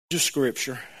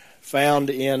Scripture found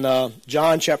in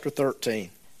John chapter 13.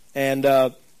 And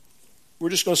we're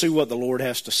just going to see what the Lord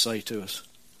has to say to us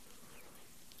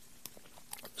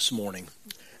this morning.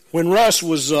 When Russ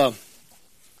was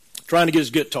trying to get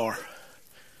his guitar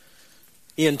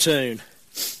in tune,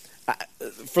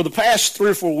 for the past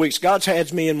 3 or 4 weeks, God's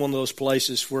had me in one of those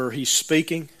places where He's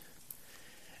speaking,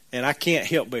 and I can't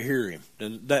help but hear Him.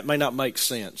 And that may not make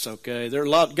sense, okay?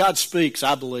 God speaks,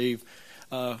 I believe,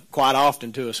 quite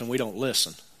often to us, and we don't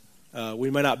listen. We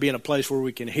may not be in a place where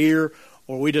we can hear,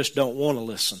 or we just don't want to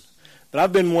listen. But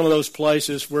I've been in one of those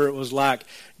places where it was like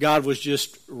God was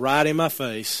just right in my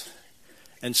face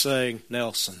and saying,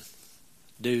 Nelson,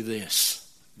 do this,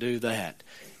 do that.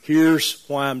 Here's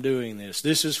why I'm doing this.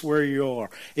 This is where you are.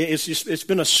 It's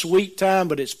been a sweet time,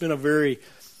 but it's been a very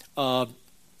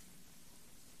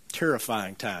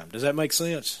terrifying time. Does that make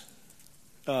sense?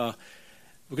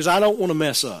 Because I don't want to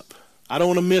mess up. I don't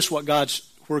want to miss where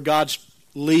God's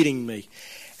leading me.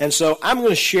 And so I'm going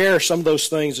to share some of those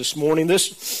things this morning.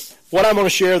 What I'm going to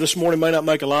share this morning may not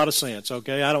make a lot of sense,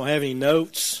 okay? I don't have any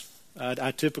notes.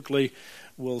 I typically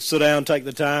will sit down and take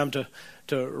the time to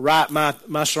write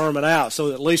my sermon out so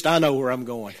that at least I know where I'm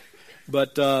going.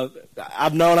 But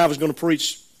I've known I was going to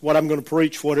preach what I'm going to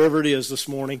preach, whatever it is this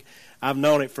morning. I've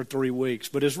known it for 3 weeks.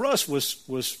 But as Russ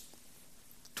was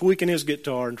tweaking his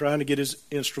guitar and trying to get his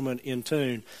instrument in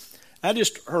tune, I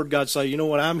just heard God say, you know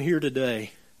what, I'm here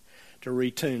today to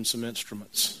retune some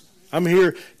instruments. I'm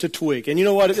here to tweak. And you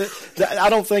know what, I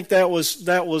don't think that was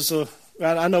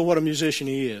I know what a musician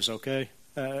he is, okay?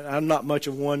 I'm not much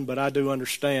of one, but I do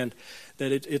understand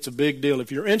that it's a big deal.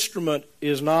 If your instrument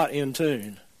is not in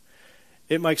tune,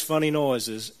 it makes funny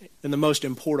noises in the most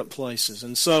important places.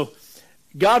 And so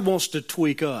God wants to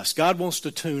tweak us. God wants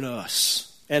to tune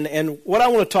us. And what I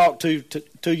want to talk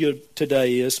to you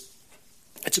today is,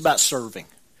 it's about serving.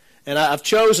 And I've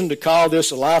chosen to call this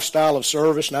a lifestyle of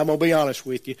service, and I'm going to be honest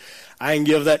with you. I didn't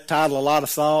give that title a lot of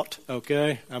thought,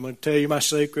 okay? I'm going to tell you my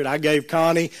secret. I gave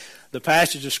Connie the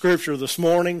passage of Scripture this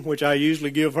morning, which I usually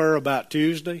give her about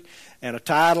Tuesday, and a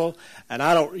title. And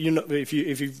I don't, you know, if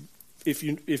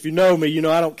you know me, you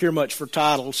know I don't care much for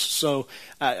titles, so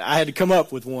I had to come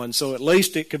up with one, so at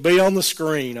least it could be on the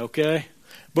screen, okay?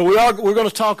 But we're going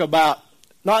to talk about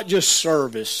not just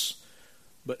service,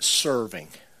 but serving.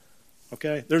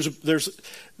 Okay?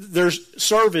 There's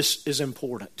service is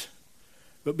important,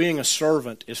 but being a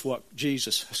servant is what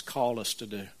Jesus has called us to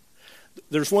do.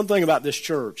 There's one thing about this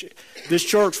church. This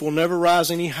church will never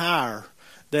rise any higher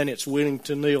than it's willing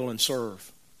to kneel and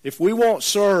serve. If we won't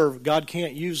serve, God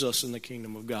can't use us in the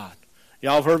kingdom of God.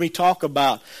 Y'all have heard me talk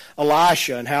about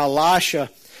Elisha and how Elijah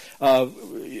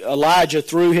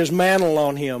threw his mantle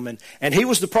on him, and he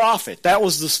was the prophet. That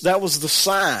was the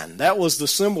sign. That was the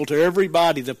symbol to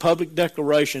everybody, the public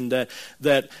declaration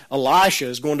that Elisha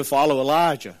is going to follow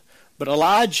Elijah. But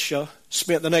Elijah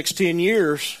spent the next 10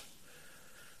 years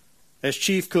as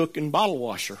chief cook and bottle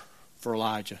washer for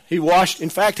Elijah. He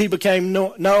became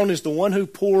known as the one who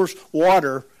pours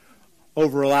water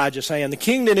over Elijah's hand. The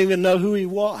king didn't even know who he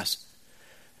was.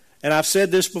 And I've said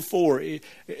this before,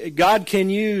 God can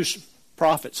use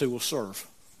prophets who will serve.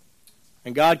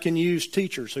 And God can use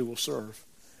teachers who will serve.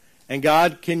 And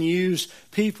God can use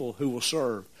people who will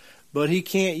serve. But He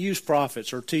can't use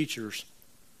prophets or teachers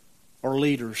or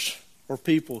leaders or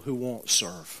people who won't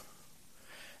serve.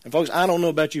 And folks, I don't know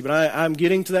about you, but I'm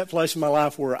getting to that place in my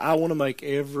life where I want to make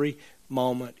every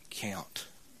moment count.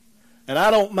 And I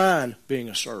don't mind being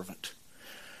a servant.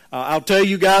 I'll tell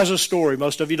you guys a story.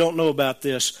 Most of you don't know about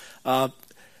this.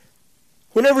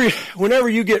 Whenever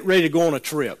you get ready to go on a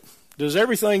trip, does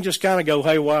everything just kind of go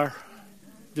haywire?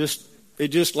 It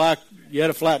just like you had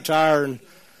a flat tire and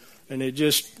it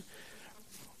just...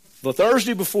 The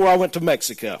Thursday before I went to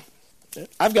Mexico,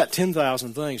 I've got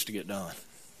 10,000 things to get done.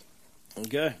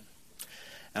 Okay?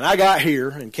 And I got here,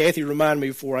 and Kathy reminded me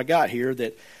before I got here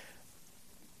that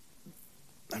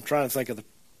I'm trying to think of the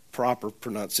proper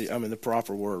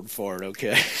word for it,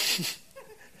 okay?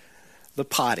 The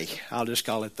potty. I'll just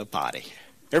call it the potty.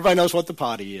 Everybody knows what the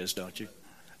potty is, don't you?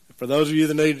 For those of you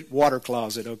that need water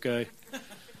closet, okay?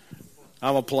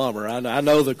 I'm a plumber. I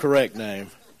know the correct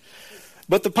name.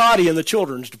 But the potty in the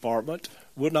children's department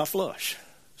would not flush.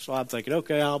 So I'm thinking,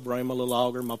 okay, I'll bring my little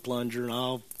auger, my plunger, and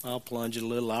I'll plunge it a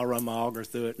little. I'll run my auger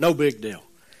through it. No big deal.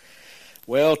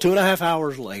 Well, 2.5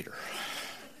 hours later,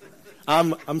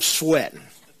 I'm sweating.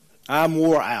 I'm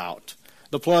wore out.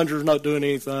 The plunger's not doing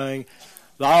anything.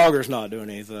 The auger's not doing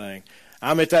anything.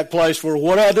 I'm at that place where,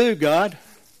 what do I do, God?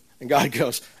 And God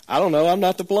goes, I don't know. I'm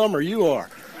not the plumber. You are.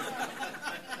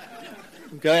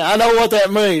 Okay, I know what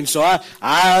that means. So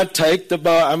I take the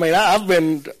bow. I'm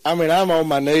on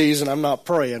my knees and I'm not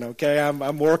praying. Okay,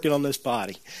 I'm working on this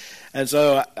potty, and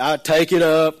so I take it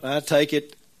up. I take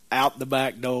it out the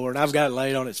back door, and I've got it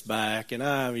laid on its back, and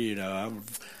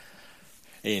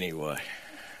anyway.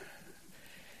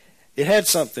 It had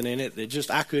something in it that just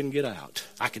I couldn't get out.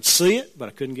 I could see it, but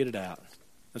I couldn't get it out.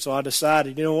 And so I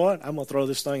decided, you know what? I'm going to throw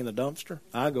this thing in the dumpster.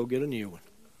 I'll go get a new one.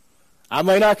 I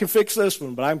may not can fix this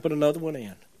one, but I can put another one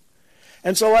in.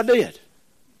 And so I did.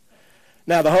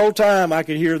 Now, the whole time I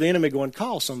could hear the enemy going,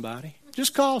 call somebody.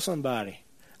 Just call somebody.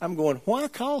 I'm going, why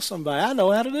call somebody? I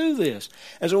know how to do this.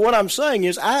 And so what I'm saying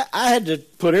is I had to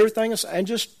put everything aside and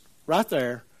just right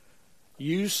there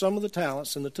use some of the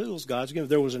talents and the tools God's given. If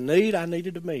there was a need, I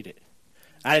needed to meet it.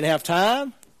 I didn't have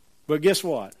time, but guess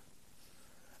what?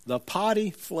 The potty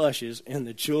flushes in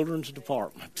the children's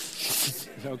department.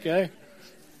 Okay?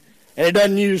 And it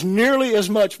doesn't use nearly as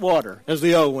much water as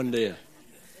the old one did.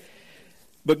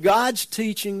 But God's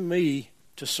teaching me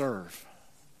to serve.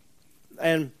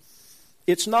 And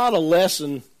it's not a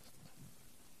lesson,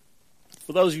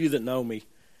 for those of you that know me,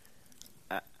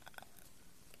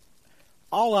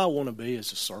 all I want to be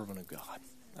is a servant of God.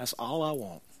 That's all I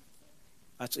want.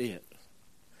 That's it.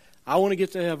 I want to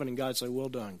get to heaven and God say, well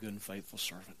done, good and faithful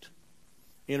servant.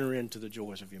 Enter into the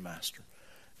joys of your master.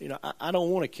 I don't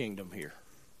want a kingdom here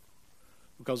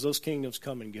because those kingdoms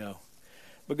come and go.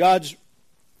 But God's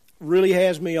really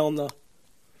has me on the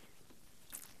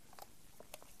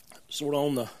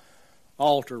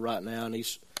altar right now, and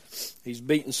he's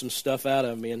beating some stuff out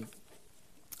of me, and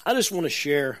I just want to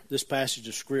share this passage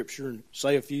of Scripture and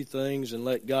say a few things and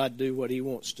let God do what He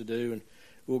wants to do, and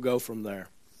we'll go from there.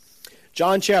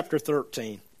 John chapter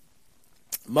 13.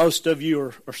 Most of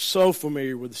you are so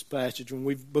familiar with this passage, and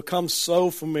we've become so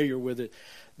familiar with it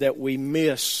that we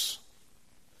miss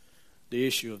the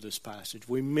issue of this passage.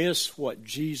 We miss what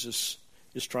Jesus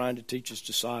is trying to teach His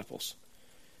disciples.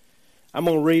 I'm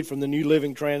going to read from the New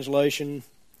Living Translation.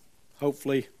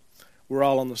 Hopefully we're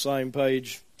all on the same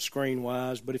page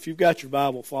screen-wise, but if you've got your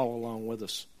Bible, follow along with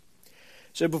us.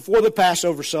 It said, before the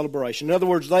Passover celebration. In other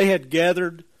words, they had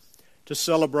gathered to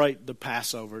celebrate the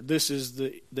Passover. This is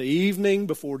the evening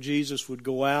before Jesus would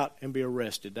go out and be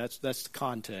arrested. That's the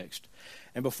context.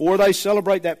 And before they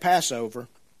celebrate that Passover,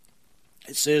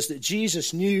 it says that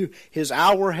Jesus knew His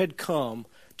hour had come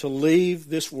to leave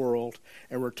this world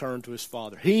and return to His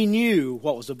Father. He knew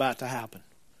what was about to happen.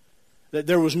 That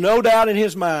there was no doubt in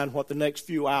His mind what the next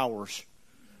few hours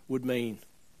would mean.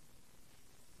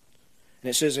 And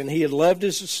it says, and He had loved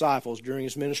His disciples during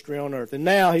His ministry on earth, and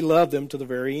now He loved them to the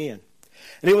very end.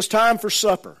 And it was time for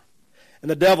supper. And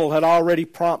the devil had already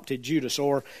prompted Judas,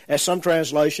 or as some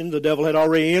translations, the devil had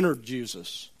already entered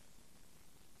Judas,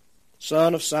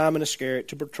 son of Simon Iscariot,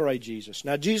 to betray Jesus.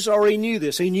 Now, Jesus already knew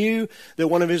this. He knew that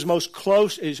one of His most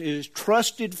close, his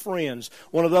trusted friends,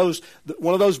 one of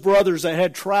those brothers that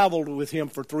had traveled with Him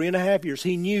for 3.5 years,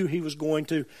 he knew he was going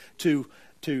to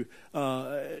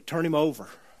turn him over.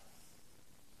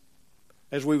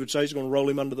 As we would say, he's going to roll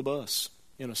him under the bus,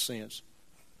 in a sense.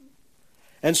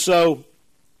 And so,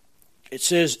 it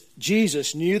says,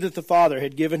 Jesus knew that the Father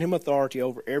had given Him authority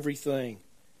over everything.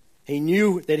 He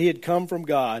knew that He had come from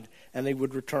God and He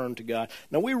would return to God.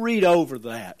 Now, we read over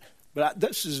that, but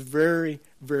this is very,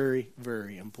 very,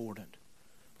 very important.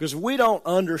 Because if we don't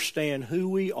understand who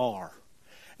we are,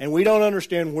 and we don't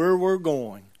understand where we're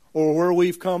going, or where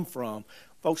we've come from,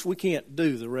 folks, we can't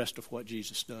do the rest of what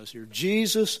Jesus does here.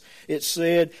 Jesus, it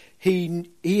said, He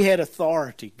had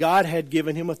authority. God had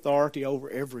given Him authority over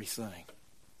everything.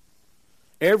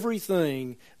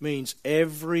 Everything means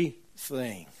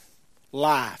everything.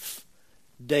 Life,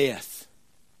 death,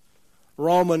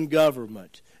 Roman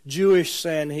government, Jewish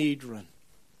Sanhedrin.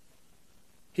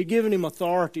 He'd given Him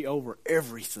authority over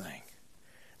everything.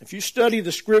 If you study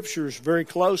the Scriptures very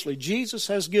closely, Jesus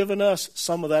has given us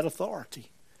some of that authority.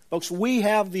 Folks, we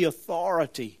have the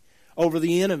authority over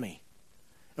the enemy.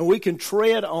 And we can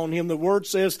tread on him. The Word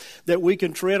says that we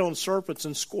can tread on serpents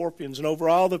and scorpions and over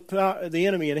all the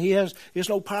enemy. And he has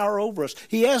no power over us.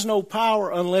 He has no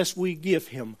power unless we give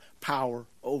Him power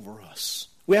over us.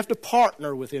 We have to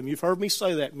partner with Him. You've heard me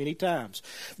say that many times.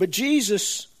 But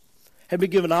Jesus had been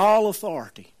given all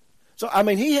authority. So,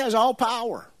 He has all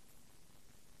power.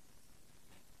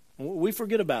 We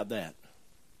forget about that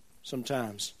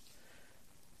sometimes.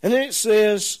 And then it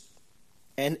says,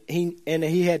 and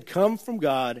he had come from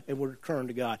God and would return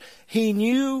to God. He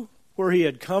knew where he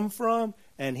had come from,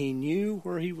 and he knew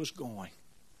where he was going.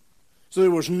 So there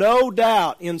was no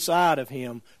doubt inside of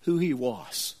him who he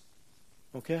was.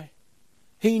 Okay?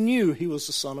 He knew he was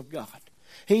the Son of God.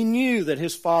 He knew that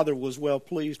his Father was well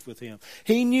pleased with him.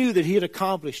 He knew that he had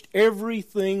accomplished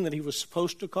everything that he was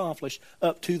supposed to accomplish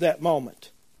up to that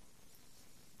moment.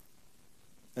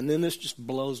 And then this just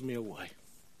blows me away.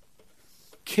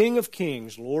 King of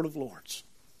kings, Lord of lords.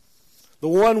 The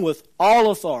one with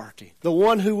all authority. The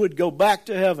one who would go back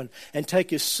to heaven and take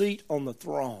his seat on the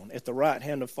throne at the right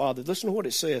hand of Father. Listen to what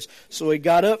it says. So he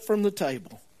got up from the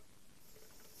table.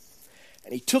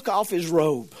 And he took off his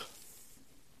robe.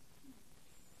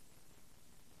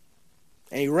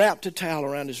 And he wrapped a towel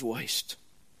around his waist.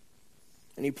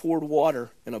 And he poured water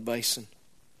in a basin.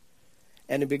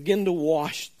 And he began to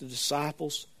wash the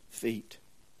disciples' feet,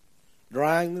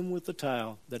 drying them with the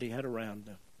towel that he had around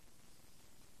them.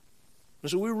 And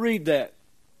so we read that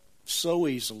so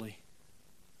easily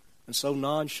and so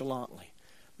nonchalantly.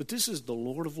 But this is the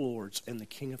Lord of lords and the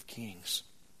King of kings.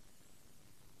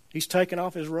 He's taken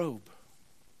off his robe.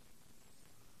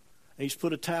 And he's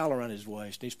put a towel around his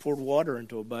waist. And he's poured water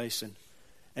into a basin.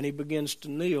 And he begins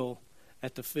to kneel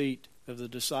at the feet of the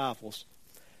disciples.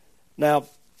 Now,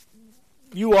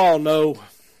 you all know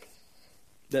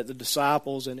that the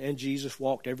disciples and Jesus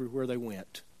walked everywhere they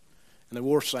went. And they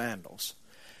wore sandals.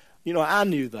 You know, I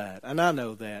knew that, and I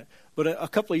know that. But a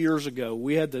couple of years ago,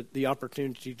 we had the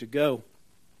opportunity to go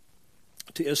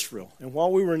to Israel. And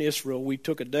while we were in Israel, we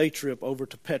took a day trip over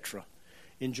to Petra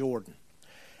in Jordan.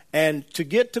 And to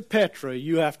get to Petra,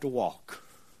 you have to walk.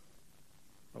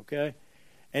 Okay?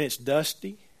 And it's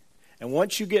dusty. And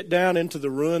once you get down into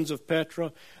the ruins of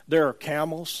Petra, there are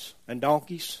camels and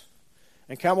donkeys.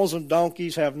 And camels and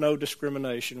donkeys have no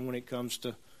discrimination when it comes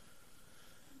to,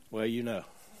 well, you know.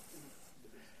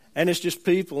 And it's just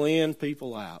people in,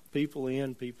 people out. People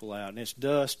in, people out. And it's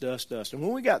dust, dust, dust. And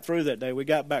when we got through that day, we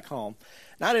got back home.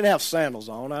 And I didn't have sandals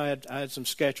on. I had some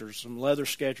Skechers, some leather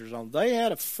Skechers on. They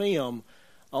had a film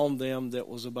on them that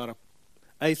was about an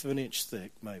eighth of an inch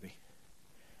thick, maybe.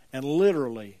 And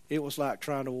literally, it was like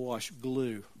trying to wash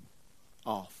glue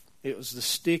off. It was the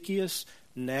stickiest,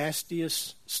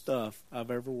 nastiest stuff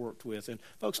I've ever worked with. And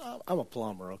folks, I'm a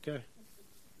plumber, okay?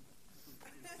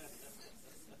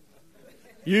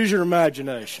 Use your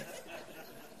imagination.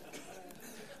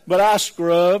 But I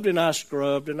scrubbed and I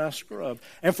scrubbed and I scrubbed.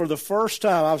 And for the first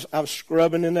time, I was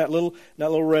scrubbing in that little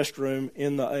restroom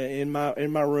in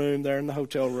my room there in the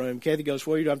hotel room. Kathy goes,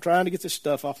 "What are you doing?" "I'm trying to get this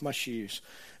stuff off my shoes."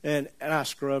 And I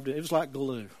scrubbed it. It was like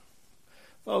glue.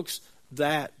 Folks,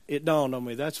 it dawned on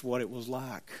me, that's what it was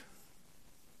like.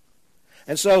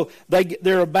 And so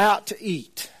they're about to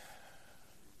eat.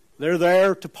 They're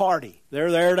there to party.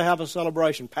 They're there to have a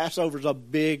celebration. Passover's a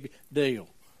big deal.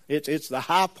 It's the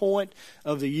high point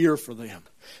of the year for them.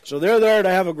 So they're there to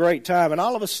have a great time. And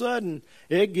all of a sudden,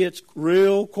 it gets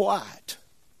real quiet.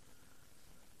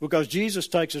 Because Jesus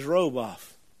takes his robe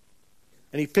off.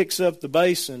 And he picks up the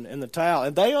basin and the towel.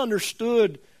 And they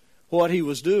understood what he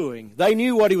was doing. They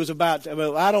knew what he was about to,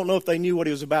 well, I don't know if they knew what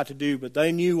he was about to do, but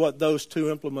they knew what those two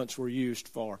implements were used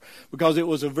for. Because it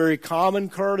was a very common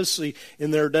courtesy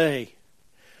in their day.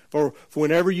 For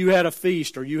whenever you had a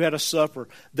feast or you had a supper,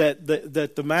 that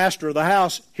the master of the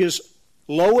house, his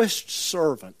lowest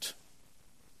servant,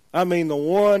 I mean the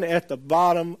one at the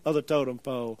bottom of the totem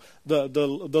pole, the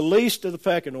least of the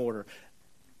pecking order,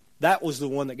 that was the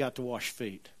one that got to wash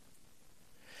feet.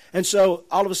 And so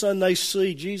all of a sudden they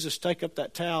see Jesus take up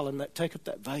that towel and take up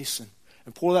that basin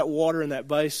and pour that water in that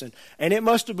basin. And it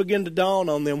must have begun to dawn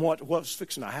on them what was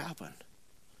fixing to happen.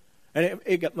 And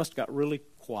it must have got really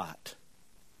quiet.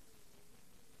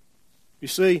 You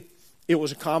see, it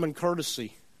was a common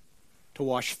courtesy to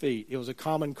wash feet. It was a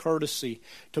common courtesy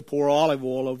to pour olive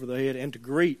oil over the head and to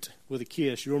greet with a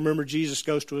kiss. You remember Jesus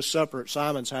goes to a supper at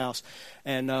Simon's house,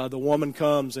 and the woman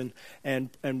comes and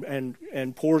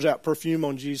pours out perfume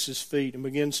on Jesus' feet and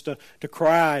begins to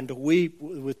cry and to weep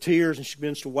with tears, and she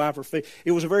begins to wipe her feet.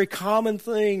 It was a very common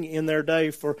thing in their day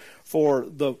for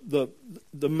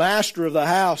the master of the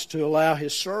house to allow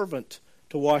his servant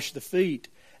to wash the feet.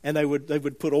 And they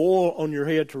would put oil on your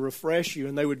head to refresh you,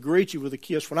 and they would greet you with a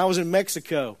kiss. When I was in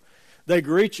Mexico, they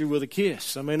greet you with a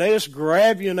kiss. I mean, they just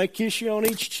grab you and they kiss you on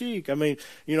each cheek. I mean,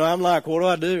 you know, I'm like, what do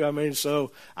I do? I mean,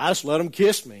 so I just let them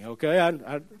kiss me, okay?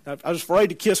 I was afraid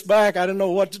to kiss back. I didn't know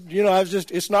what to, you know,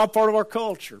 it's not part of our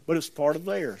culture, but it's part of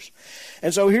theirs.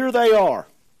 And so here they are,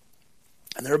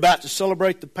 and they're about to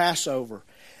celebrate the Passover,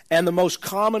 and the most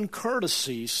common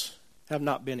courtesies have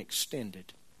not been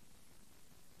extended.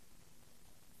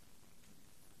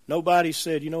 Nobody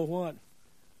said, you know what?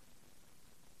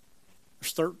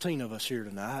 There's 13 of us here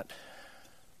tonight.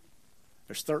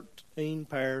 There's 13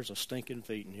 pairs of stinking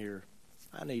feet in here.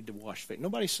 I need to wash feet.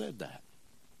 Nobody said that.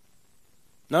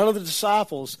 None of the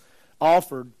disciples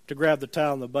offered to grab the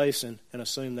towel in the basin and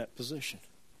assume that position.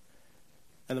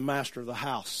 And the master of the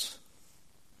house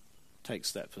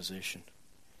takes that position.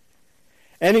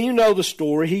 And you know the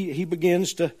story. He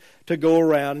begins to go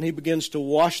around and he begins to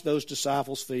wash those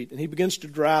disciples' feet and he begins to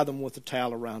dry them with the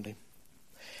towel around him.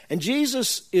 And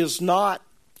Jesus is not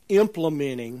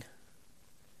implementing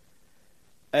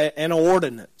an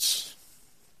ordinance.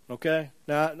 Okay?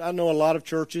 Now, I know a lot of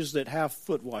churches that have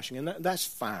foot washing, and that's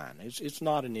fine. It's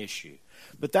not an issue.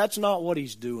 But that's not what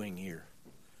he's doing here.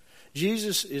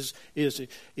 Jesus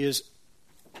is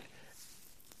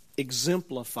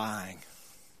exemplifying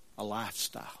a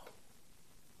lifestyle.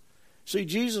 See,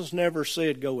 Jesus never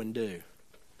said go and do.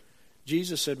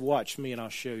 Jesus said, watch me and I'll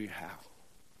show you how.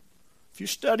 If you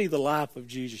study the life of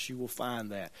Jesus, you will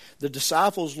find that. The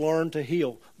disciples learned to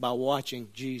heal by watching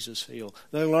Jesus heal.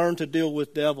 They learned to deal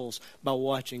with devils by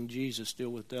watching Jesus deal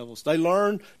with devils. They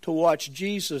learned to watch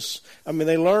Jesus.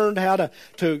 They learned how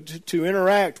to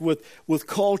interact with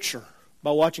culture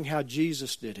by watching how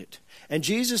Jesus did it. And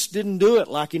Jesus didn't do it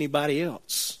like anybody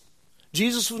else.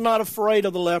 Jesus was not afraid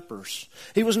of the lepers.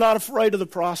 He was not afraid of the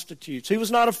prostitutes. He was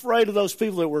not afraid of those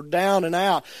people that were down and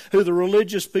out, who the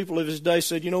religious people of his day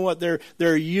said, you know what,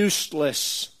 they're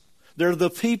useless. They're the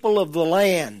people of the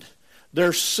land.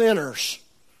 They're sinners.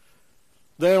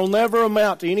 They'll never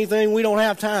amount to anything. We don't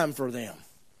have time for them.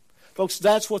 Folks,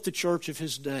 that's what the church of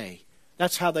his day,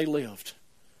 that's how they lived.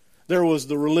 There was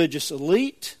the religious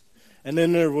elite, and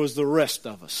then there was the rest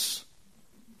of us.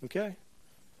 Okay?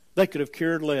 They could have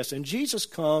cared less. And Jesus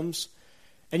comes,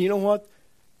 and you know what?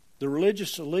 The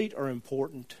religious elite are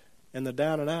important, and the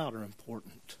down and out are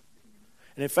important.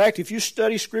 And in fact, if you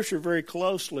study Scripture very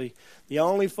closely, the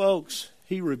only folks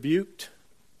he rebuked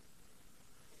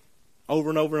over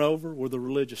and over and over were the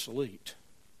religious elite.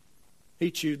 He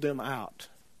chewed them out.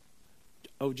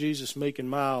 Oh, Jesus, meek and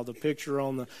mild, the picture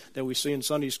that we see in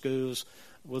Sunday schools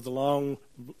with the long,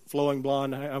 flowing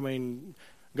blonde hair,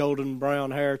 golden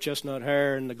brown hair, chestnut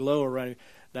hair, and the glow around him.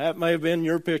 That may have been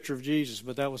your picture of Jesus,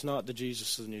 but that was not the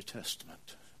Jesus of the New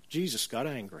Testament. Jesus got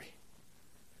angry.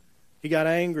 He got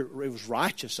angry. It was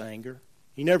righteous anger.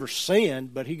 He never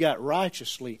sinned, but he got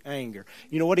righteously angry.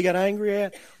 You know what he got angry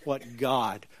at? What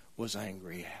God was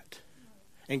angry at.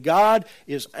 And God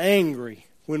is angry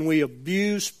when we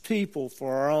abuse people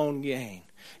for our own gain.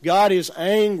 God is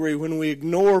angry when we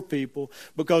ignore people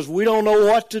because we don't know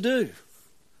what to do.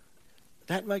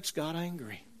 That makes God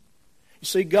angry. You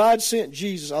see, God sent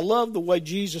Jesus. I love the way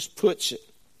Jesus puts it.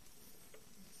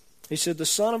 He said, the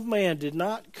Son of Man did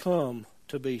not come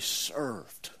to be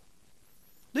served.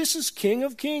 This is King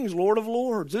of Kings, Lord of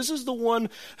Lords. This is the one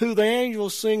who the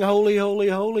angels sing, holy, holy,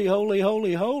 holy, holy,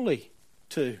 holy, holy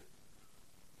to.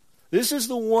 This is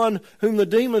the one whom the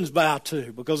demons bow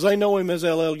to because they know him as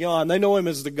El Elyon. They know him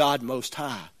as the God Most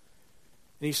High.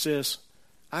 And he says,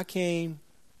 I came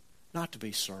not to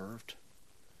be served,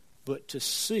 but to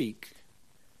seek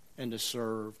and to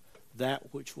serve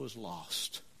that which was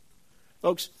lost.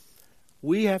 Folks,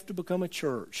 we have to become a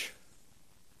church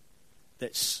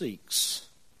that seeks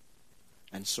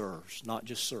and serves, not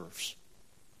just serves.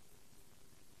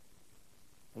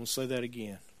 I'm going to say that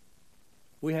again.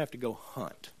 We have to go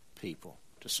hunt people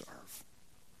to serve.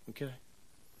 Okay?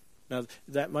 Now,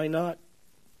 that may not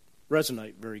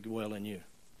resonate very well in you,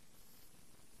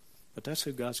 but that's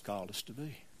who God's called us to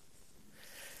be.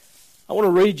 I want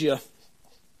to read you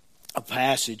a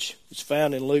passage. It's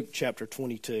found in Luke chapter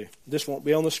 22. This won't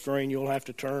be on the screen. You'll have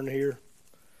to turn here.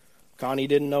 Connie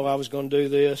didn't know I was going to do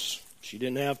this. She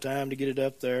didn't have time to get it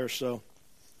up there, so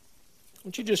I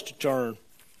want you just to turn.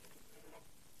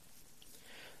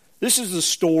 This is the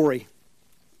story.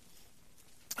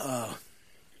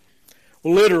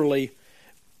 Literally,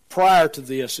 prior to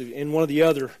this, in one of the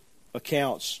other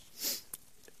accounts,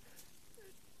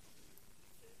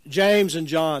 James and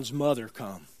John's mother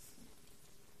come.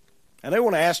 And they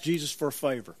want to ask Jesus for a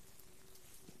favor.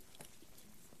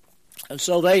 And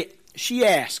so she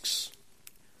asks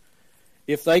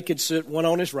if they could sit one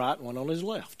on his right and one on his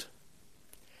left.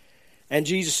 And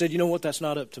Jesus said, you know what, that's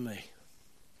not up to me.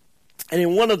 And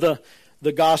in one of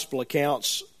the gospel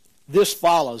accounts, this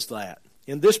follows that.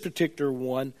 In this particular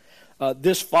one,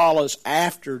 this follows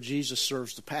after Jesus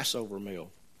serves the Passover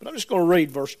meal. But I'm just going to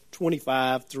read verse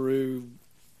 25 through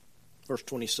verse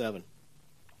 27.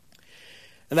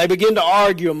 And they begin to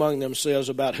argue among themselves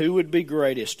about who would be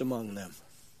greatest among them.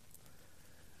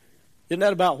 Isn't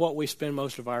that about what we spend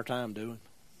most of our time doing?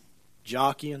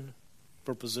 Jockeying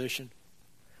for position.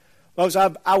 Folks,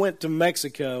 I went to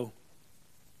Mexico.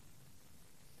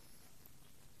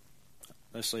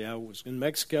 Let's see, I was in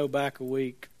Mexico back a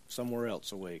week, somewhere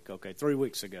else a week. Okay, 3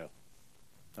 weeks ago.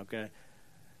 Okay.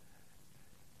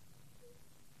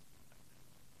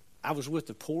 I was with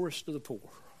the poorest of the poor.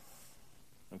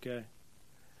 Okay?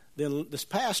 Then this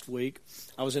past week,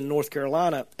 I was in North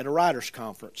Carolina at a writers'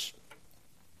 conference.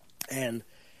 And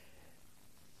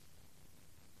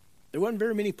there wasn't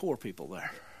very many poor people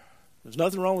there. There's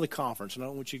nothing wrong with the conference, and I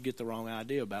don't want you to get the wrong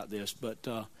idea about this.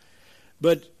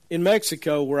 But in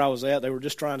Mexico, where I was at, they were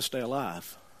just trying to stay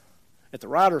alive. At the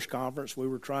writers' conference, we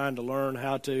were trying to learn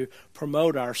how to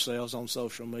promote ourselves on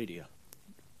social media.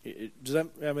 If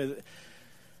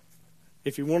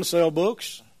you want to sell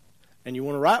books and you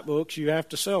want to write books, you have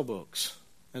to sell books.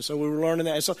 And so we were learning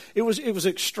that. And so it was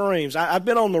extremes. I've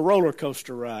been on the roller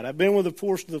coaster ride. I've been with the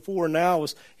poorest of the poor, and now I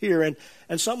was here.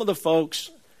 And some of the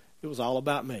folks, it was all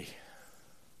about me.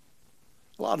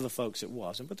 A lot of the folks it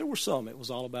wasn't, but there were some it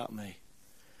was all about me.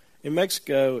 In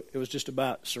Mexico, it was just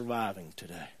about surviving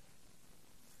today.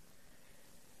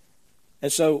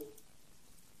 And so,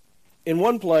 in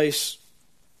one place,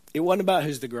 it wasn't about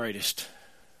who's the greatest.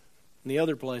 In the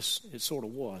other place, it sort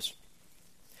of was.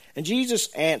 And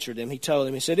Jesus answered him. He told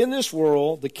him, he said, "In this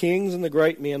world, the kings and the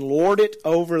great men lord it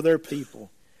over their people,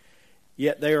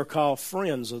 yet they are called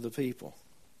friends of the people.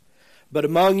 But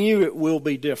among you it will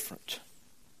be different.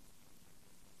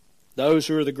 Those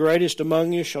who are the greatest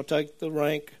among you shall take the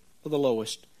rank of the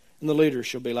lowest, and the leader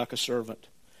shall be like a servant.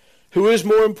 Who is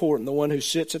more important, the one who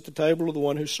sits at the table or the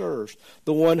one who serves?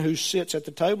 The one who sits at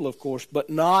the table, of course, but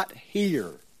not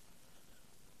here.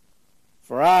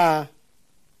 For I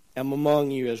am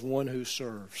among you as one who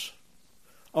serves."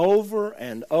 Over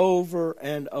and over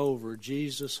and over,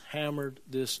 Jesus hammered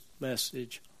this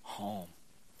message home.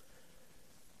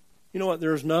 You know what?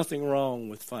 There's nothing wrong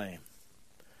with fame.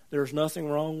 There's nothing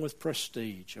wrong with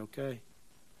prestige, okay?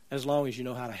 As long as you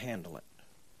know how to handle it.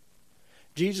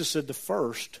 Jesus said the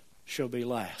first shall be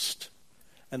last,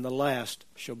 and the last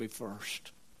shall be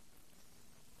first.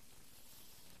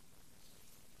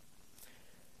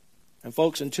 And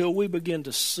folks, until we begin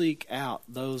to seek out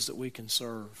those that we can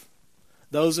serve,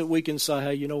 those that we can say,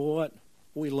 "Hey, you know what?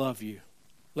 We love you.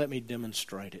 Let me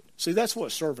demonstrate it." See, that's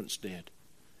what servants did.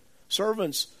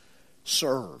 Servants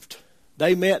served.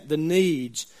 They met the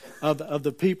needs of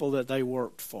the people that they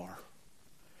worked for.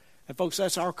 And folks,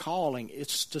 that's our calling.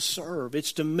 It's to serve.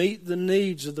 It's to meet the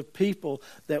needs of the people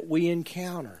that we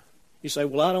encounter. You say,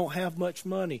 "Well, I don't have much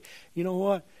money." You know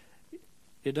what?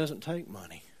 It doesn't take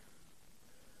money.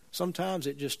 Sometimes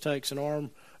it just takes an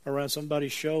arm around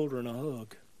somebody's shoulder and a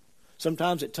hug.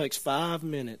 Sometimes it takes 5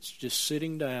 minutes just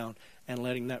sitting down and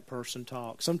letting that person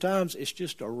talk. Sometimes it's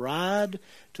just a ride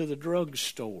to the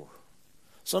drugstore.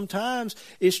 Sometimes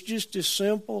it's just as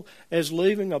simple as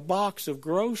leaving a box of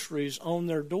groceries on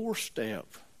their doorstep.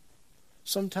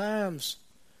 Sometimes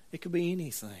it could be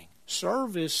anything.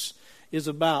 Service is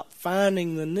about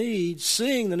finding the needs,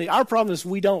 seeing the needs. Our problem is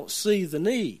we don't see the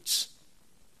needs.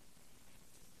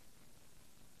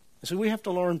 And so we have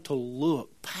to learn to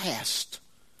look past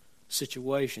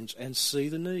situations and see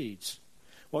the needs.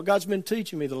 What God's been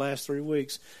teaching me the last 3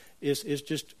 weeks is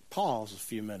just pause a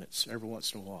few minutes every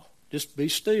once in a while. Just be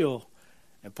still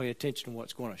and pay attention to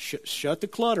what's going on. Shut the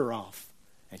clutter off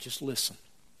and just listen.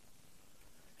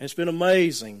 And it's been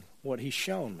amazing what He's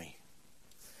shown me.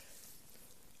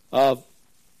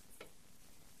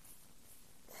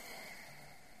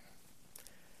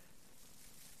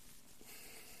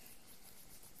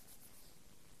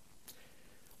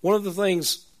 One of the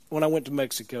things when I went to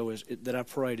Mexico that I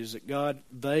prayed is that, God,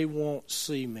 they won't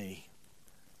see me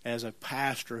as a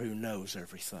pastor who knows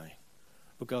everything.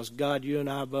 Because, God, you and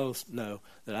I both know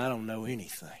that I don't know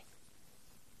anything.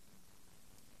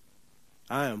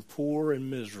 I am poor and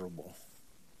miserable.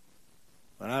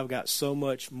 And I've got so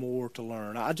much more to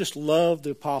learn. I just love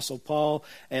the Apostle Paul.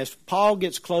 As Paul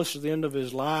gets close to the end of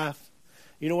his life,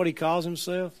 you know what he calls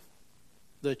himself?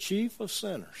 The chief of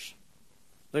sinners.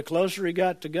 The closer he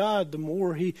got to God, the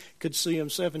more he could see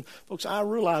himself. And folks, I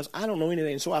realize I don't know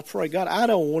anything. So I pray, God, I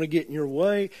don't want to get in your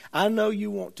way. I know you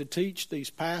want to teach these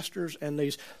pastors and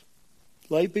these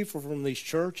lay people from these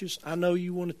churches. I know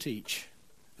you want to teach.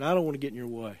 And I don't want to get in your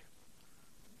way.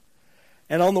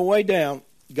 And on the way down,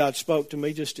 God spoke to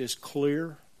me just as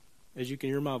clear as you can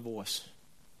hear my voice.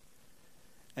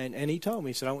 And He told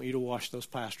me, He said, "I want you to wash those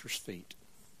pastors' feet."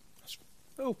 I said,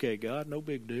 "Okay, God, no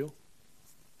big deal.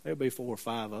 There'll be 4 or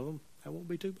 5 of them. That won't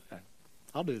be too bad.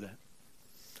 I'll do that."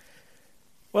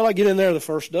 Well, I get in there the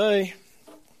first day,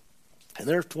 and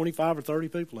there's 25 or 30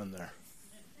 people in there.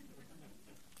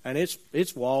 And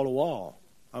it's wall to wall.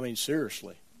 I mean,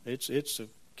 seriously. It's a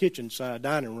kitchen size,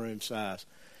 dining room size.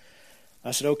 I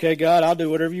said, "Okay, God, I'll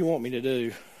do whatever you want me to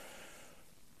do."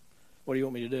 "What do you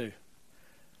want me to do?"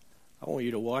 "I want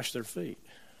you to wash their feet."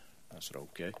 I said,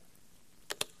 "Okay."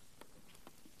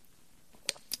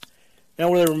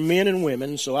 Now, there were men and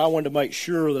women, so I wanted to make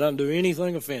sure that I didn't do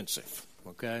anything offensive.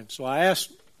 Okay? So I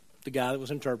asked the guy that was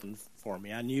interpreting for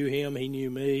me. I knew him, he knew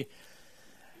me.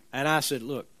 And I said,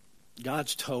 look,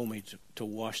 God's told me to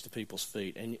wash the people's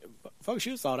feet. And folks,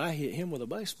 you thought I hit him with a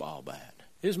baseball bat.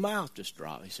 His mouth just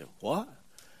dropped. He said, what?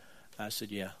 I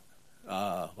said, yeah.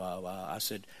 I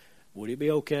said, would it be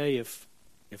okay if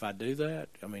I do that?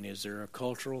 I mean, is there a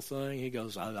cultural thing? He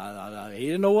goes, he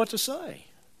didn't know what to say.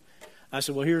 I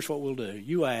said, well, here's what we'll do.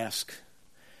 You ask,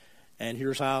 and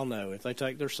here's how I'll know. If they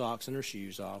take their socks and their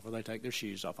shoes off, or they take their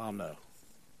shoes off, I'll know.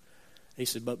 He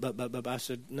said, but I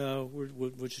said, no,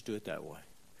 we'll just do it that way.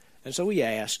 And so we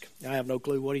asked. I have no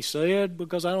clue what he said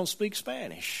because I don't speak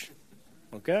Spanish.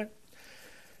 Okay?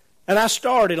 And I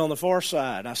started on the far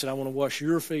side. I said, I want to wash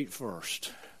your feet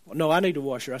first. Well, no, I need to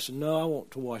wash your. I said, no, I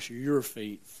want to wash your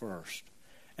feet first.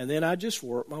 And then I just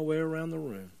worked my way around the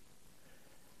room.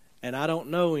 And I don't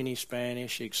know any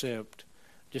Spanish except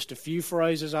just a few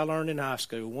phrases I learned in high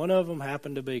school. One of them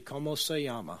happened to be, ¿Cómo se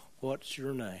llama? What's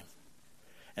your name?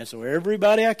 And so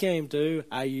everybody I came to,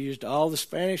 I used all the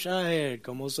Spanish I had,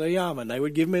 ¿Cómo se llama? And they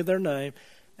would give me their name,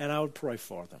 and I would pray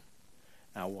for them.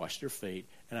 And I wash their feet,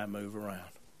 and I move around.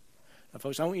 Now,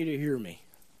 folks, I want you to hear me,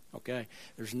 okay?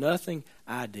 There's nothing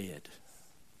I did,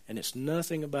 and it's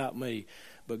nothing about me,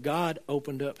 but God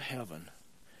opened up heaven.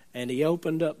 And he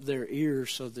opened up their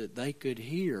ears so that they could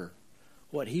hear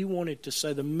what he wanted to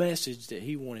say, the message that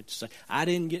he wanted to say. I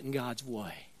didn't get in God's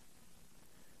way.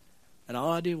 And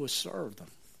all I did was serve them.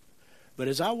 But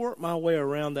as I worked my way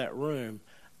around that room,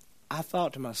 I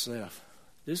thought to myself,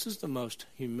 this is the most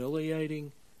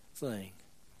humiliating thing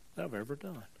that I've ever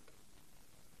done.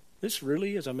 This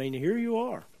really is. I mean, here you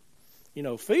are. You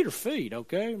know, feet are feet,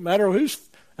 okay? No matter whose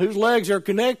legs they're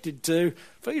connected to,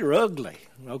 feet are ugly,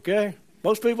 okay?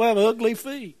 Most people have ugly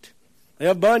feet. They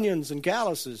have bunions and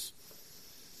calluses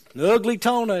and ugly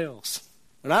toenails.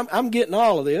 And I'm getting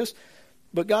all of this,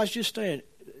 but God's just saying,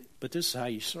 but this is how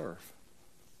you serve.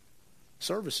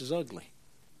 Service is ugly.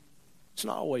 It's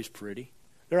not always pretty.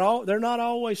 They're not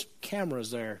always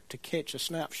cameras there to catch a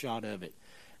snapshot of it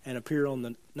and appear on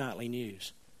the nightly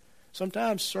news.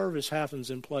 Sometimes service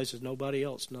happens in places nobody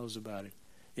else knows about it.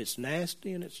 It's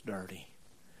nasty and it's dirty.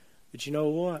 But you know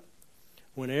what?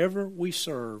 Whenever we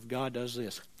serve, God does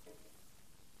this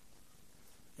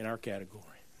in our category.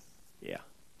 Yeah.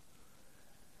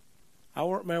 I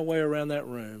worked my way around that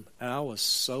room, and I was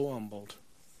so humbled.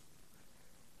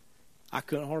 I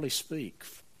couldn't hardly speak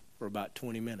for about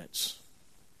 20 minutes.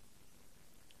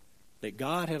 That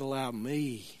God had allowed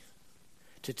me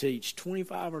to teach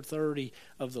 25 or 30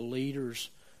 of the leaders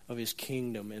of his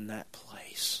kingdom in that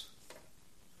place.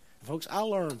 And folks, I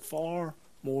learned far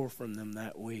more from them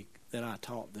that week than I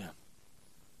taught them.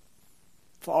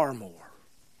 Far more.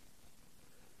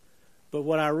 But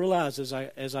what I realized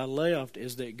as I left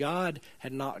is that God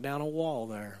had knocked down a wall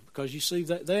there. Because you see,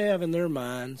 they have in their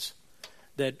minds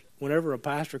that whenever a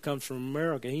pastor comes from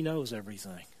America, he knows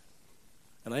everything.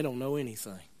 And they don't know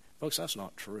anything. Folks, that's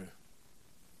not true.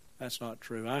 That's not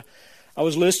true. I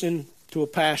was listening to a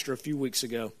pastor a few weeks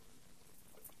ago,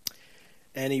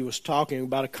 and he was talking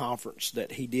about a conference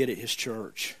that he did at his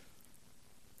church.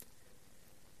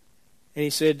 And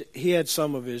he said he had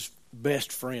some of his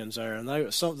best friends there, and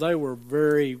they were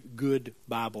very good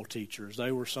Bible teachers.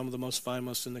 They were some of the most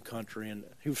famous in the country, and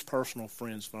he was personal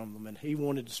friends from them, and he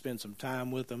wanted to spend some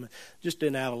time with them. Just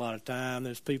didn't have a lot of time.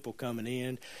 There's people coming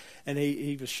in, and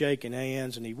he was shaking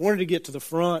hands, and he wanted to get to the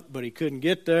front, but he couldn't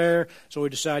get there, so he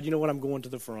decided, you know what, I'm going to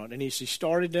the front. And as he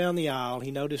started down the aisle,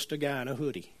 he noticed a guy in a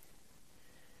hoodie,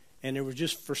 and there was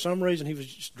just, for some reason, he was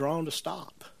just drawn to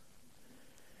stop.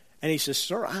 And he says,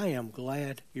 sir, I am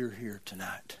glad you're here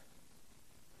tonight.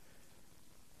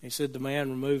 He said the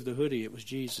man removed the hoodie. It was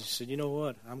Jesus. He said, you know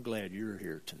what? I'm glad you're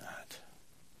here tonight.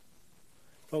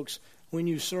 Folks, when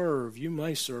you serve, you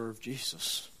may serve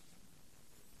Jesus.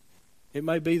 It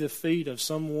may be the feet of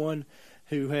someone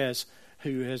who has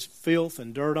filth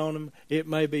and dirt on them. It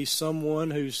may be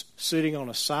someone who's sitting on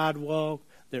a sidewalk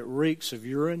that reeks of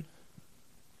urine.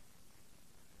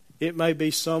 It may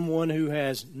be someone who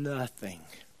has nothing.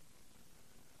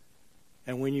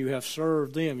 And when you have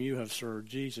served them, you have served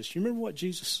Jesus. You remember what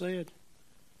Jesus said?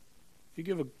 If you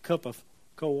give a cup of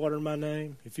cold water in my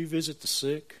name, if you visit the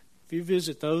sick, if you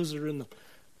visit those that are in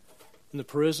the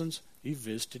prisons, you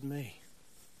visited me.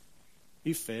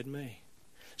 You fed me.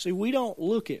 See, we don't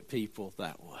look at people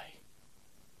that way.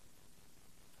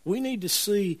 We need to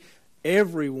see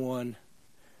everyone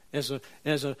as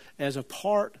a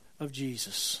part of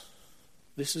Jesus.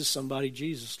 This is somebody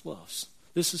Jesus loves.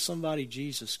 This is somebody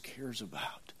Jesus cares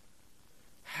about.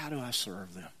 How do I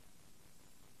serve them?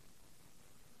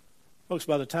 Folks,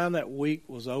 by the time that week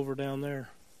was over down there,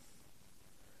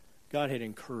 God had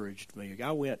encouraged me.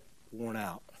 I went worn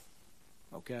out.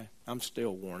 Okay? I'm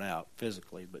still worn out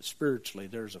physically, but spiritually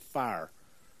there's a fire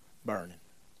burning.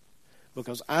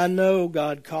 Because I know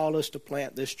God called us to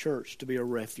plant this church to be a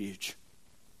refuge.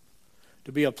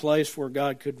 To be a place where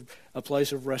God could, a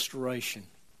place of restoration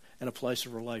and a place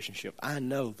of relationship. I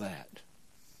know that.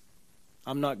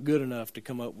 I'm not good enough to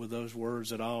come up with those words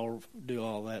that all do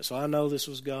all that. So I know this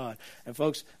was God. And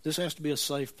folks, this has to be a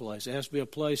safe place. It has to be a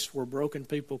place where broken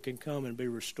people can come and be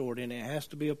restored. And it has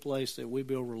to be a place that we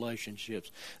build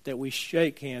relationships, that we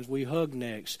shake hands, we hug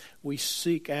necks, we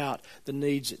seek out the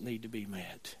needs that need to be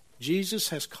met. Jesus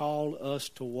has called us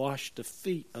to wash the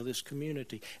feet of this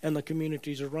community and the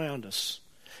communities around us.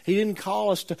 He didn't call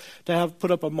us to have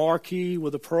put up a marquee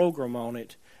with a program on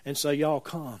it and say, y'all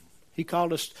come. He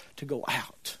called us to go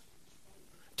out,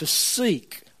 to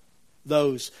seek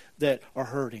those that are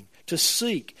hurting, to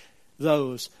seek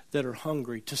those that are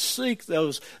hungry, to seek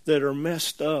those that are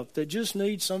messed up, that just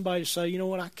need somebody to say, you know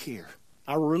what, I care.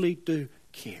 I really do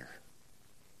care.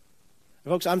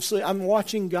 And folks, I'm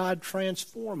watching God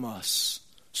transform us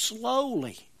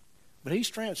slowly, but He's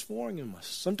transforming us.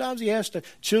 Sometimes He has to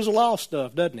chisel off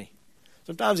stuff, doesn't He?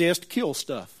 Sometimes He has to kill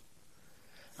stuff.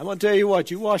 I'm going to tell you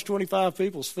what, you wash 25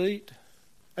 people's feet,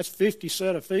 that's 50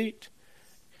 set of feet.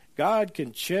 God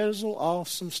can chisel off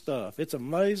some stuff. It's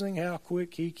amazing how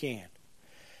quick He can.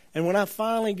 And when I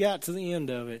finally got to the end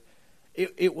of it,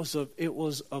 it was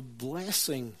a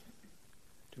blessing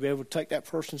to be able to take that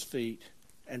person's feet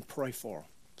and pray for them.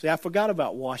 See, I forgot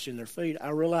about washing their feet. I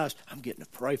realized I'm getting to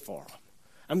pray for them.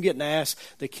 I'm getting to ask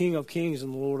the King of Kings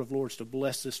and the Lord of Lords to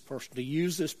bless this person, to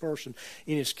use this person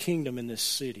in His kingdom in this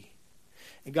city.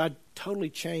 And God totally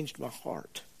changed my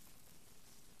heart.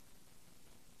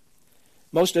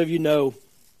 Most of you know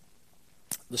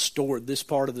the story, this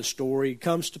part of the story. He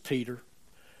comes to Peter.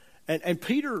 And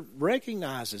Peter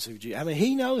recognizes who Jesus is. I mean,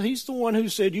 he knows he's the one who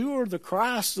said, you are the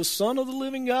Christ, the Son of the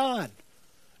living God.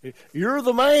 You're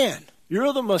the man.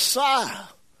 You're the Messiah.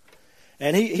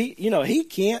 And he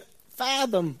can't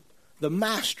fathom the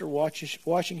master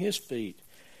washing his feet.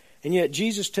 And yet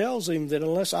Jesus tells him that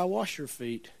unless I wash your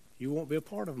feet, you won't be a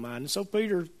part of mine. And so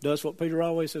Peter does what Peter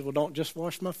always says, well, don't just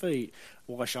wash my feet,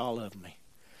 wash all of me.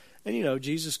 And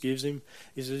Jesus gives him,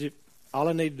 he says, all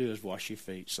I need to do is wash your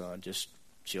feet, son. Just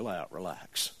chill out,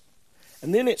 relax.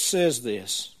 And then it says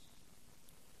this,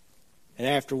 and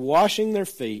after washing their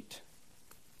feet,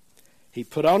 he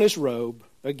put on his robe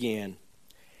again,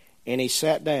 and he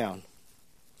sat down,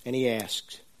 and he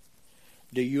asked,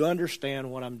 do you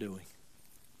understand what I'm doing?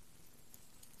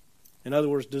 In other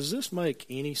words, does this make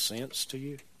any sense to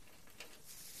you?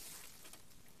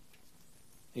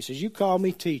 He says, you call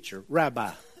me teacher, rabbi.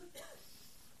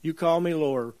 You call me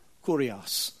Lord,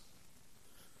 kurios.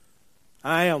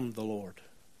 I am the Lord,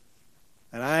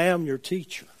 and I am your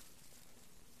teacher.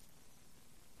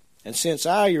 And since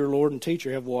I, your Lord and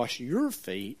teacher, have washed your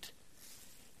feet,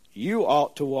 you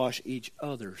ought to wash each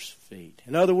other's feet.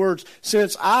 In other words,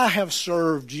 since I have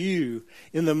served you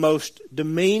in the most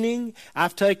demeaning,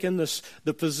 I've taken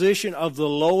the position of the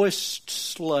lowest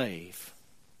slave.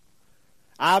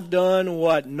 I've done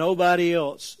what nobody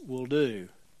else will do.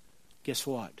 Guess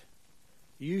what?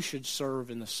 You should serve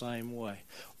in the same way.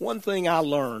 One thing I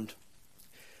learned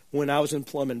when I was in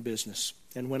plumbing business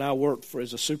and when I worked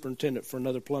as a superintendent for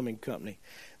another plumbing company,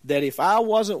 that if I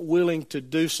wasn't willing to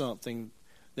do something,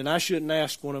 then I shouldn't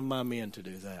ask one of my men to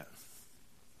do that.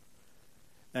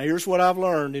 Now, here's what I've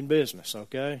learned in business,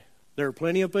 okay? There are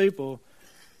plenty of people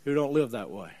who don't live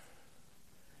that way.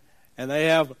 And they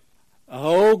have a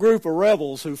whole group of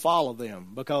rebels who follow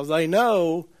them because they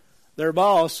know their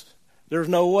boss, there's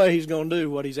no way he's going to do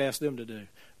what he's asked them to do.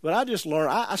 But I just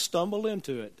learned, I stumbled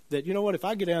into it, that you know what, if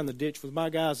I get down in the ditch with my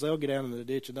guys, they'll get down in the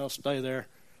ditch and they'll stay there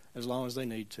as long as they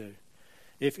need to.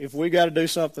 If we got to do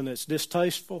something that's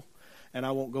distasteful, and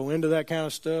I won't go into that kind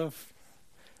of stuff,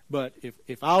 but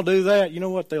if I'll do that, you know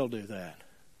what, they'll do that.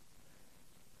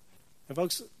 And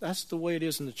folks, that's the way it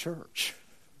is in the church.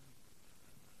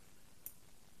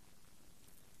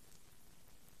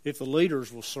 If the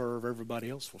leaders will serve, everybody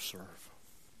else will serve.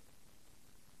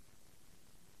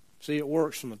 See, it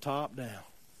works from the top down.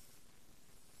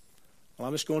 Well,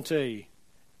 I'm just going to tell you,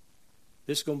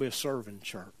 this is going to be a serving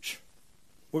church.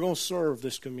 We're going to serve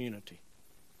this community.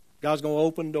 God's going to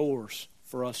open doors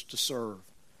for us to serve.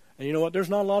 And you know what?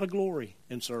 There's not a lot of glory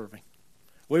in serving.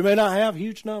 We may not have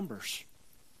huge numbers.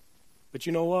 But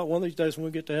you know what? One of these days when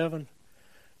we get to heaven,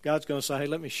 God's going to say, hey,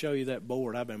 let me show you that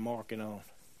board I've been marking on.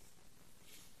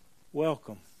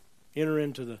 Welcome. Enter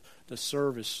into the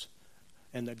service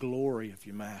and the glory of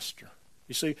your master.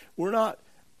 You see, we're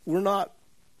not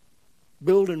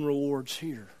building rewards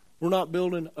here. We're not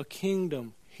building a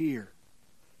kingdom here.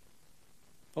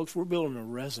 Folks, we're building a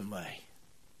resume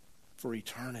for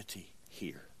eternity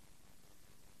here.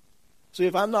 See,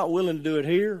 if I'm not willing to do it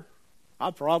here,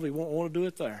 I probably won't want to do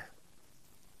it there.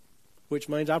 Which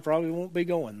means I probably won't be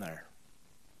going there.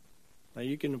 Now,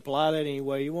 you can apply that any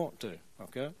way you want to,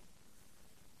 okay?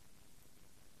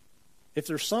 If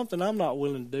there's something I'm not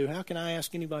willing to do, how can I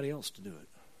ask anybody else to do it?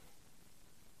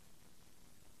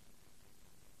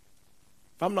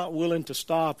 If I'm not willing to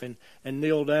stop and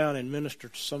kneel down and minister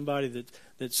to somebody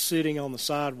that's sitting on the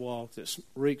sidewalk that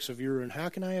reeks of urine, how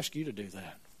can I ask you to do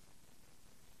that?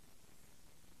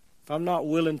 If I'm not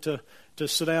willing to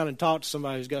sit down and talk to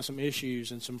somebody who's got some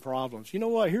issues and some problems, you know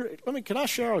what? Can I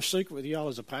share a secret with y'all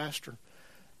as a pastor?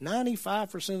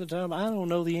 95% of the time, I don't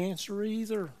know the answer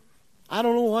either. I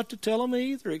don't know what to tell them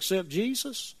either, except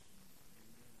Jesus.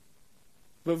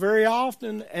 But very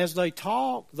often, as they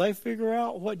talk, they figure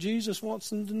out what Jesus wants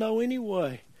them to know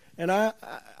anyway. And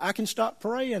I can stop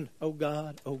praying, oh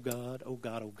God, oh God, oh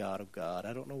God, oh God, oh God.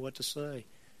 I don't know what to say.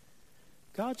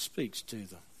 God speaks to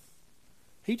them.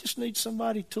 He just needs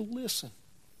somebody to listen,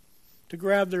 to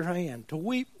grab their hand, to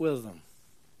weep with them,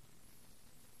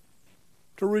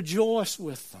 to rejoice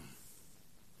with them.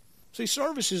 See,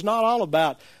 service is not all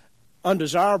about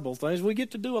undesirable things. We get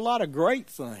to do a lot of great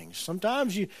things.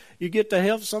 Sometimes you get to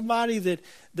help somebody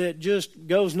that just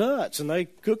goes nuts and they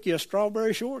cook you a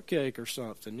strawberry shortcake or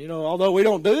something. You know, although we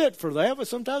don't do it for that, but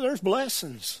sometimes there's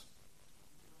blessings.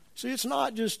 See, it's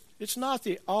not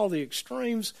all the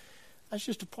extremes. That's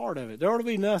just a part of it. There ought to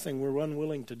be nothing we're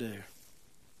unwilling to do.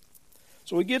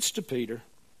 So he gets to Peter.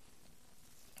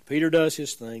 Peter does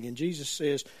his thing, and Jesus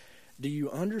says, do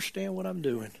you understand what I'm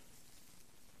doing?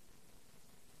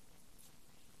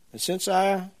 And since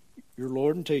I, your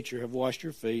Lord and teacher, have washed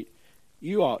your feet,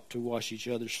 you ought to wash each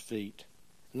other's feet.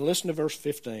 And listen to verse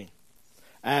 15.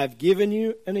 I have given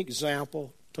you an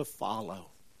example to follow.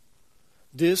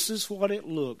 This is what it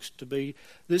looks to be.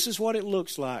 This is what it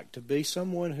looks like to be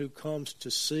someone who comes to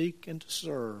seek and to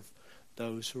serve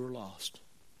those who are lost.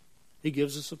 He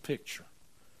gives us a picture.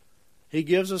 He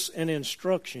gives us an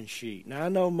instruction sheet. Now I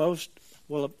know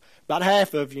about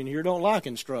half of you in here don't like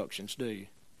instructions, do you?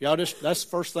 That's the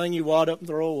first thing you wad up and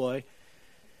throw away.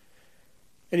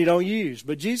 And you don't use.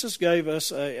 But Jesus gave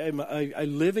us a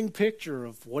living picture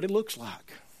of what it looks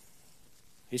like.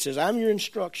 He says, I'm your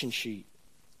instruction sheet.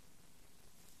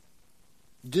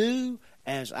 Do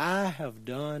as I have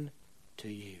done to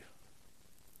you.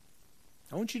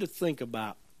 I want you to think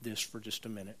about this for just a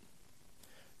minute.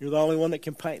 You're the only one that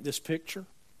can paint this picture.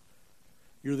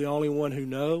 You're the only one who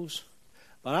knows.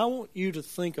 But I want you to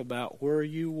think about where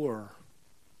you were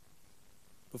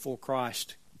before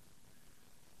Christ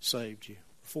saved you,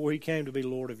 before He came to be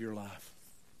Lord of your life.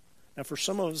 Now, for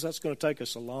some of us, that's going to take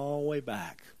us a long way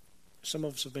back. Some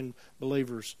of us have been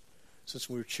believers since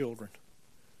we were children.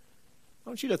 I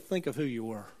want you to think of who you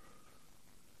were.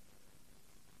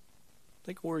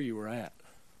 Think of where you were at.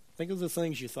 Think of the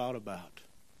things you thought about.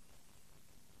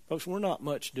 Folks, we're not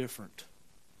much different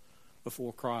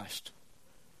before Christ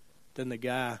than the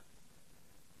guy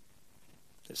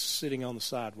that's sitting on the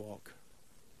sidewalk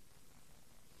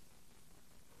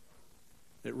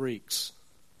that reeks.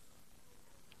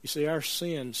 You see, our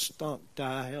sin stunk to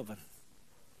high heaven.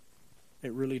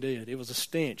 It really did. It was a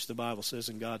stench, the Bible says,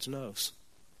 in God's nose.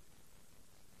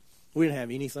 We didn't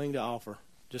have anything to offer,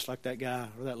 just like that guy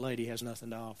or that lady has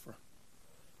nothing to offer.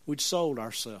 We'd sold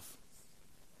ourselves,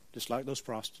 just like those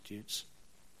prostitutes.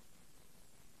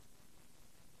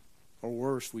 Or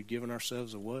worse, we'd given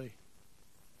ourselves away.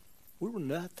 We were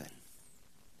nothing.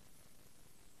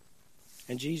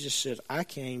 And Jesus said, I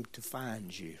came to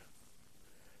find you.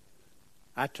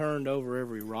 I turned over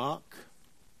every rock.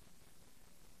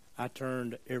 I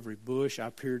turned every bush. I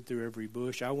peered through every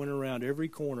bush. I went around every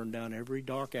corner and down every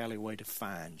dark alleyway to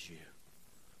find you.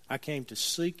 I came to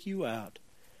seek you out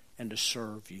and to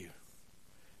serve you.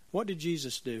 What did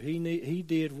Jesus do? He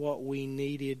did what we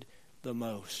needed the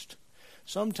most.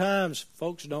 Sometimes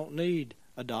folks don't need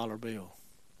a dollar bill.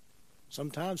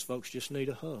 Sometimes folks just need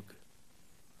a hug.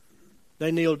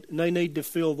 They need to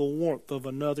feel the warmth of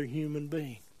another human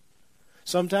being.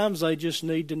 Sometimes they just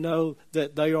need to know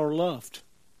that they are loved.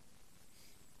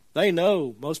 They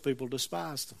know most people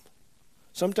despise them.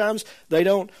 Sometimes they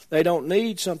don't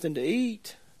need something to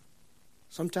eat.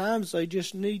 Sometimes they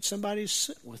just need somebody to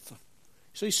sit with them.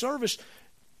 See, service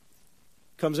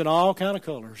comes in all kind of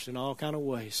colors, in all kind of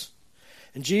ways.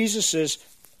 And Jesus says,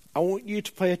 I want you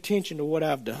to pay attention to what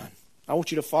I've done. I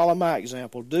want you to follow my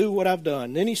example. Do what I've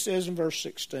done. Then he says in verse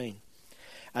 16,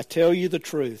 I tell you the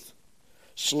truth.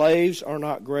 Slaves are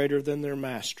not greater than their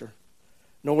master,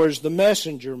 nor is the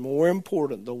messenger more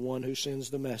important than the one who sends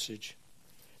the message.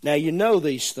 Now you know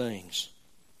these things.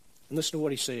 And listen to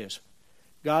what he says.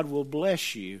 God will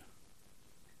bless you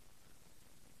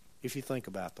if you think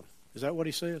about them. Is that what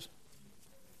he says?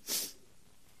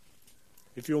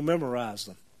 If you'll memorize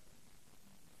them.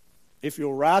 If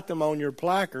you'll write them on your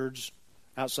placards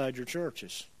outside your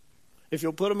churches. If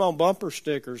you'll put them on bumper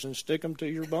stickers and stick them to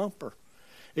your bumper.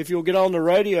 If you'll get on the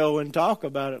radio and talk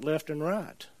about it left and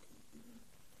right.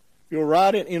 You'll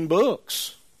write it in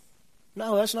books.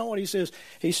 No, that's not what he says.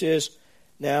 He says,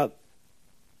 now,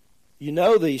 you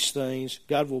know these things.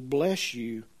 God will bless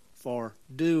you for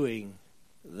doing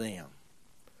them.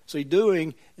 See,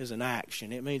 doing is an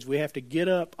action. It means we have to get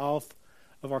up off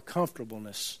of our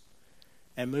comfortableness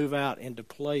and move out into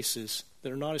places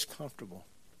that are not as comfortable.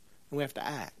 And we have to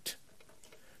act.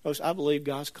 Folks, I believe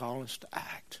God's calling us to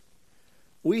act.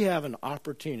 We have an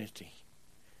opportunity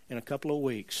in a couple of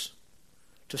weeks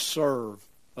to serve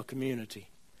a community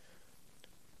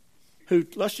who,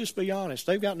 let's just be honest,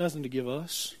 they've got nothing to give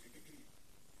us.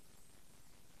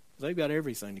 They've got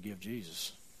everything to give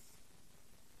Jesus.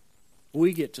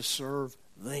 We get to serve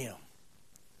them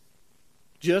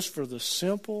just for the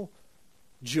simple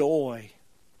joy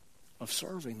of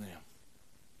serving them,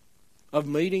 of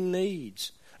meeting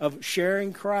needs, of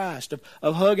sharing Christ,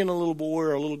 of hugging a little boy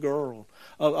or a little girl,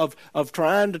 of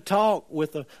trying to talk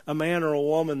with a man or a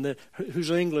woman whose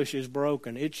English is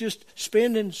broken. It's just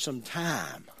spending some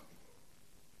time.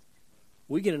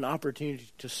 We get an opportunity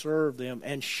to serve them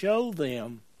and show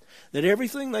them that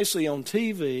everything they see on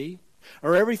TV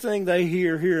or everything they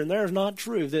hear here and there is not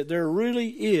true, that there really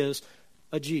is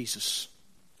a Jesus.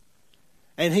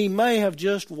 And he may have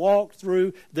just walked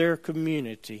through their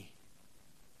community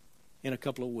in a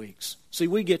couple of weeks. See,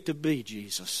 we get to be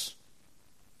Jesus.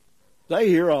 They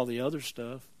hear all the other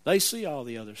stuff. They see all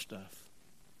the other stuff.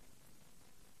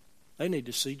 They need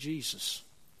to see Jesus.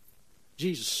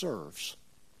 Jesus serves.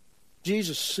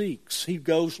 Jesus seeks. He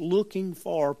goes looking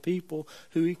for people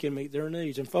who he can meet their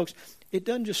needs. And folks, it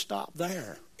doesn't just stop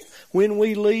there. When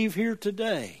we leave here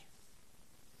today,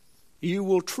 you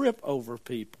will trip over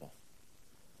people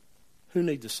who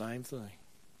need the same thing.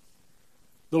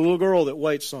 The little girl that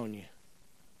waits on you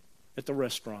at the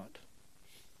restaurant,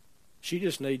 she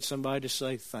just needs somebody to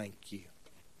say thank you.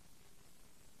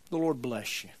 The Lord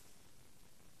bless you.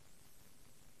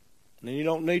 And you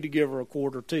don't need to give her a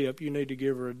quarter tip. You need to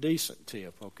give her a decent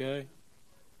tip, okay?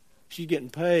 She's getting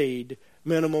paid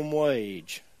minimum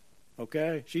wage,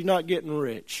 okay? She's not getting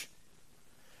rich.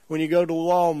 When you go to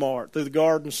Walmart, through the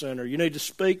garden center, you need to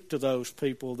speak to those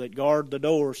people that guard the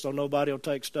door so nobody will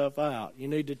take stuff out. You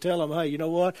need to tell them, hey, you know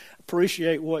what?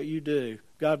 Appreciate what you do.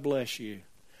 God bless you.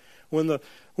 When the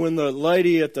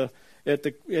lady at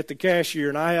the cashier,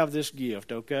 and I have this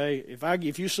gift, okay?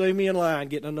 If you see me in line,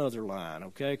 get another line,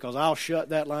 okay? Because I'll shut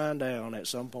that line down at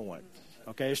some point.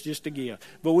 Okay, it's just a gift.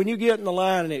 But when you get in the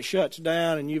line and it shuts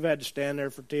down and you've had to stand there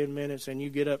for 10 minutes and you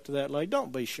get up to that lady,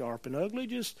 don't be sharp and ugly.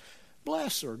 Just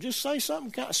bless her. Just say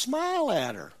something, smile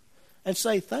at her and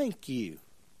say thank you.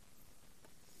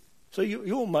 So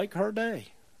you'll make her day.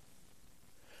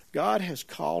 God has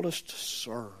called us to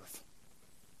serve.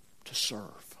 To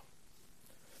serve.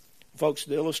 Folks,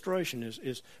 the illustration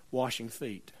is washing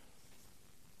feet.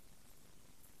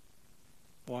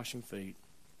 Washing feet.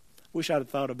 Wish I'd have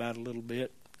thought about it a little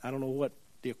bit. I don't know what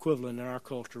the equivalent in our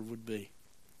culture would be.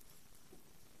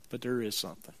 But there is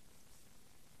something.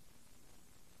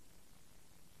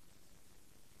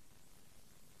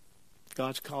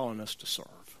 God's calling us to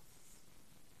serve.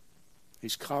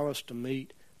 He's calling us to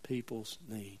meet people's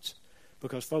needs.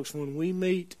 Because, folks, when we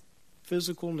meet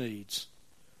physical needs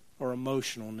or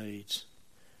emotional needs,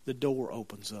 the door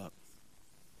opens up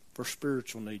for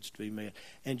spiritual needs to be met.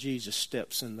 And Jesus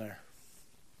steps in there.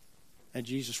 And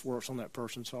Jesus works on that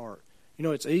person's heart. You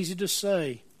know, it's easy to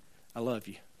say, I love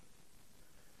you.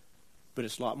 But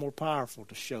it's a lot more powerful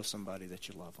to show somebody that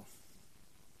you love them.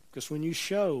 Because when you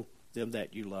show them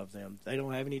that you love them, they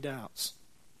don't have any doubts.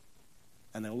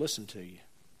 And they'll listen to you.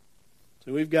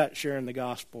 So we've got sharing the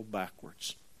gospel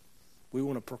backwards. We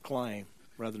want to proclaim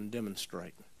rather than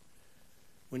demonstrate.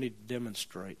 We need to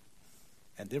demonstrate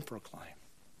and then proclaim.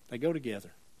 They go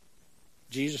together.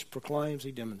 Jesus proclaims,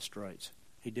 he demonstrates.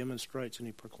 He demonstrates and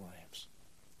he proclaims.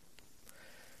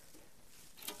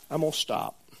 I'm going to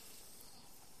stop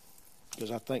because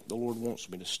I think the Lord wants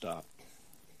me to stop.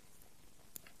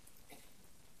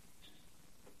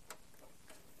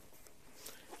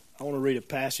 I want to read a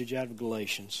passage out of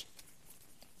Galatians,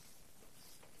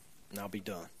 and I'll be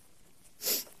done.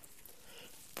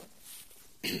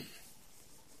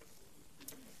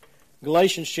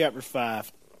 Galatians chapter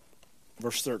 5,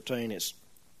 verse 13,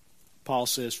 Paul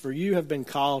says, "For you have been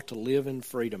called to live in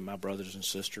freedom, my brothers and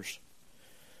sisters.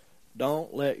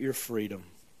 Don't use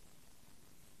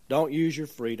your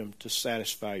freedom to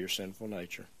satisfy your sinful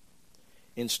nature.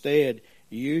 Instead,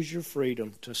 use your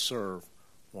freedom to serve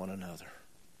one another."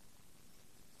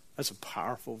 That's a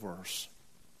powerful verse.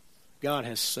 God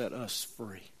has set us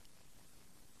free.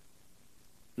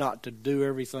 Not to do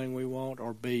everything we want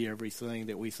or be everything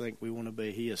that we think we want to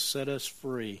be. He has set us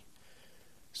free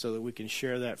so that we can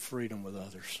share that freedom with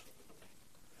others.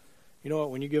 You know what?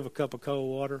 When you give a cup of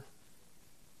cold water,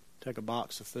 take a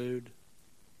box of food,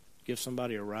 give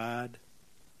somebody a ride,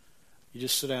 you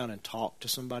just sit down and talk to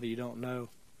somebody you don't know,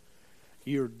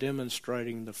 you're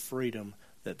demonstrating the freedom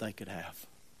that they could have.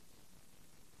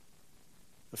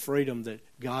 The freedom that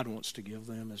God wants to give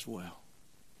them as well.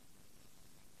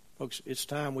 Folks, it's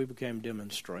time we became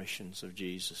demonstrations of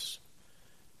Jesus.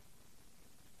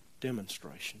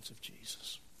 Demonstrations of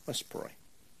Jesus. Let's pray.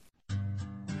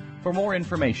 For more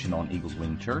information on Eagles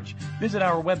Wing Church, visit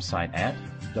our website at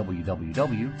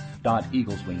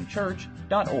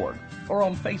www.eagleswingchurch.org or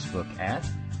on Facebook at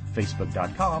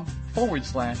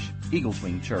facebook.com/Eagles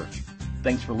Wing Church.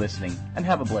 Thanks for listening and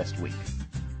have a blessed week.